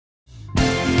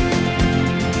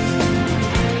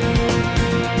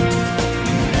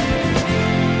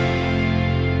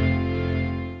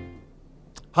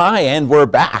Hi, and we're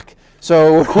back.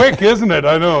 So quick, isn't it?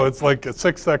 I know, it's like a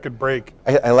 6-second break.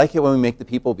 I like it when we make the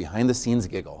people behind the scenes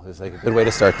giggle. It's like a good way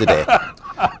to start the day.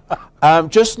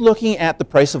 Just looking at the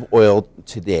price of oil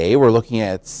today, we're looking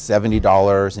at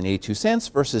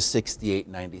 $70.82 versus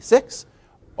 $68.96.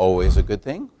 Always a good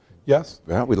thing. Yes.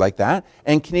 Yeah, we like that.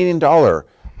 And Canadian dollar,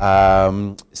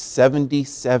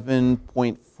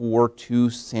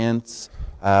 77.42 cents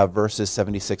versus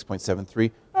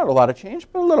 76.73. Not a lot of change,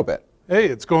 but a little bit. Hey,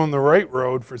 it's going the right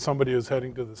road for somebody who's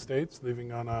heading to the States,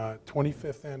 leaving on a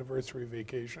 25th anniversary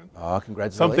vacation. Oh,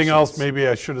 congratulations. Something else maybe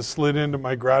I should have slid into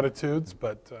my gratitudes,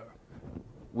 but...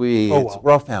 we're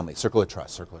all family, circle of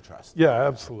trust, circle of trust. Yeah,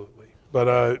 absolutely. But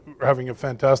we're having a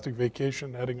fantastic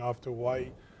vacation, heading off to Hawaii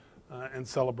and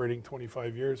celebrating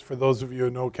 25 years. For those of you who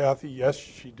know Kathy, yes,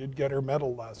 she did get her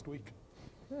medal last week.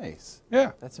 Nice.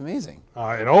 Yeah. That's amazing.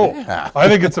 I know. Yeah. I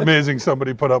think it's amazing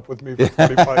somebody put up with me for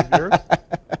 25 years.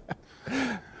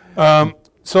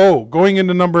 So going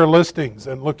into number of listings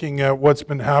and looking at what's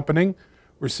been happening,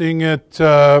 we're seeing it,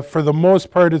 for the most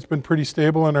part, it's been pretty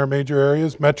stable in our major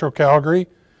areas. Metro Calgary,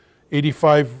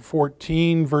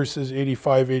 85.14 versus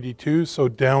 85.82, so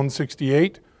down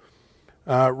 68.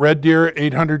 Red Deer,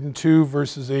 802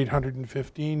 versus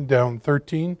 815, down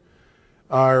 13.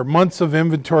 Our months of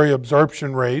inventory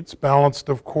absorption rates, balanced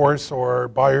of course, or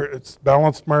buyer, it's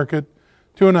balanced market,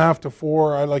 2.5 to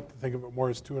 4. I like to think of it more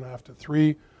as 2.5 to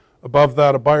 3. Above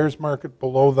that, a buyer's market.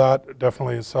 Below that,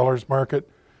 definitely a seller's market.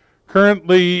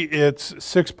 Currently, it's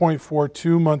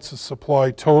 6.42 months of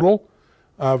supply total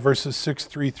versus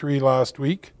 6.33 last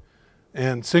week.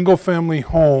 And single-family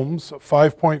homes,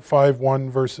 5.51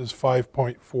 versus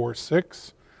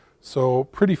 5.46. So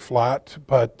pretty flat,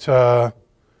 but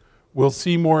we'll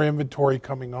see more inventory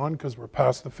coming on because we're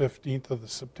past the 15th of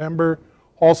September.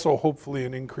 Also, hopefully,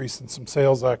 an increase in some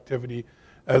sales activity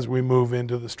as we move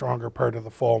into the stronger part of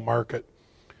the fall market.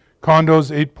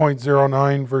 Condos,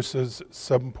 8.09 versus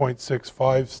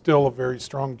 7.65. Still a very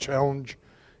strong challenge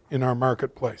in our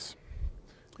marketplace.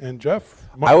 And Jeff?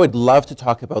 I would love to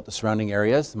talk about the surrounding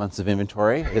areas, the months of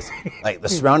inventory. It's like the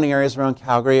surrounding areas around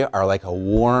Calgary are like a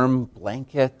warm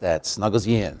blanket that snuggles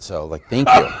you in. So like, thank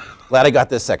you. Glad I got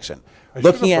this section.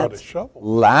 Looking at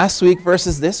last week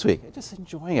versus this week. I'm just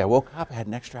enjoying it. I woke up, I had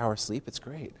an extra hour of sleep. It's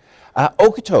great.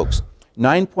 Okotoks,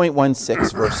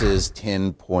 9.16 versus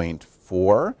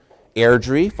 10.4.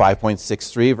 Airdrie,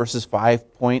 5.63 versus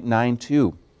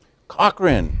 5.92.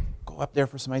 Cochrane, go up there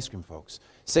for some ice cream, folks.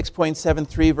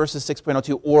 6.73 versus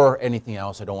 6.02, or anything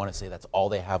else. I don't want to say that's all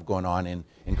they have going on in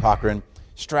Cochrane.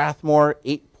 Strathmore,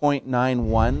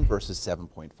 8.91 versus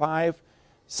 7.5.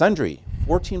 Sundre,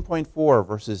 14.4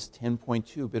 versus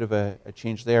 10.2. Bit of a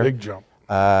change there. Big jump.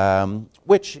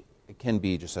 Which can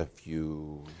be just a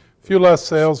few less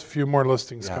sales, a few more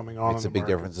listings coming on. Makes a big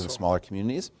difference in smaller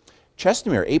communities.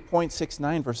 Chestermere,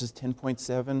 8.69 versus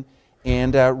 10.7.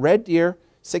 And Red Deer,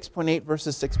 6.8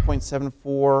 versus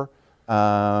 6.74.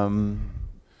 And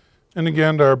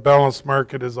again, our balanced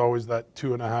market is always that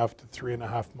 2.5 to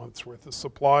 3.5 months worth of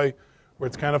supply, where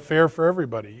it's kind of fair for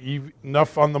everybody.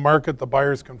 Enough on the market, the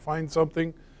buyers can find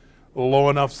something, low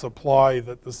enough supply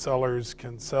that the sellers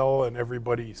can sell, and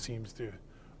everybody seems to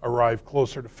arrive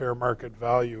closer to fair market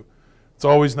value. It's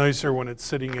always nicer when it's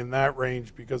sitting in that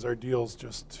range because our deals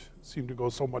just seem to go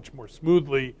so much more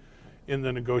smoothly in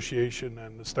the negotiation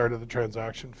and the start of the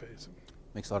transaction phase.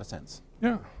 Makes a lot of sense.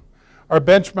 Yeah. Our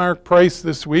benchmark price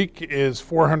this week is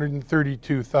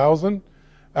 $432,000.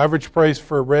 Average price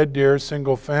for Red Deer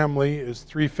single family is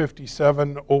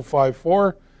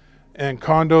 $357,054, and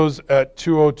condos at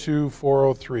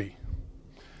 $202,403.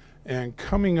 And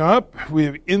coming up, we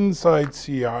have inside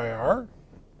CIR.